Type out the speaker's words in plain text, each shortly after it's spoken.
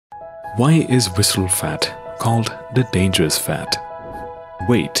Why is visceral fat called the dangerous fat?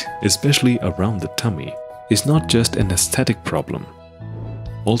 Weight, especially around the tummy, is not just an aesthetic problem.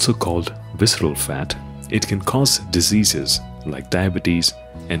 Also called visceral fat, it can cause diseases like diabetes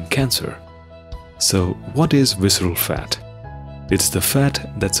and cancer. So, what is visceral fat? It's the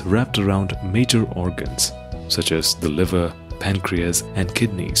fat that's wrapped around major organs such as the liver, pancreas, and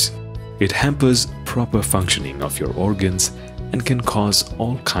kidneys. It hampers proper functioning of your organs and can cause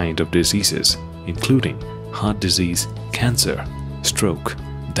all kinds of diseases, including heart disease, cancer, stroke,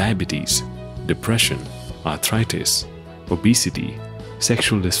 diabetes, depression, arthritis, obesity,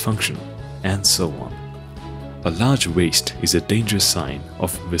 sexual dysfunction, and so on. A large waist is a dangerous sign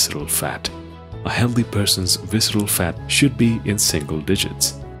of visceral fat. A healthy person's visceral fat should be in single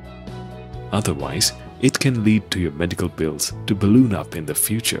digits. Otherwise, it can lead to your medical bills to balloon up in the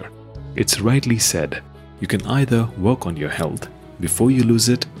future. It's rightly said, you can either work on your health before you lose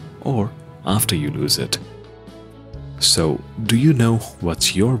it or after you lose it. So, do you know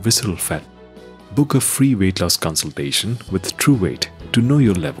what's your visceral fat? Book a free weight loss consultation with TrueWeight to know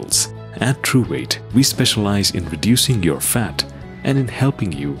your levels. At TrueWeight, we specialize in reducing your fat and in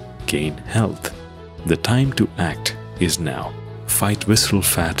helping you gain health. The time to act is now. Fight visceral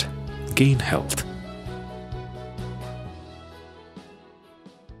fat, gain health.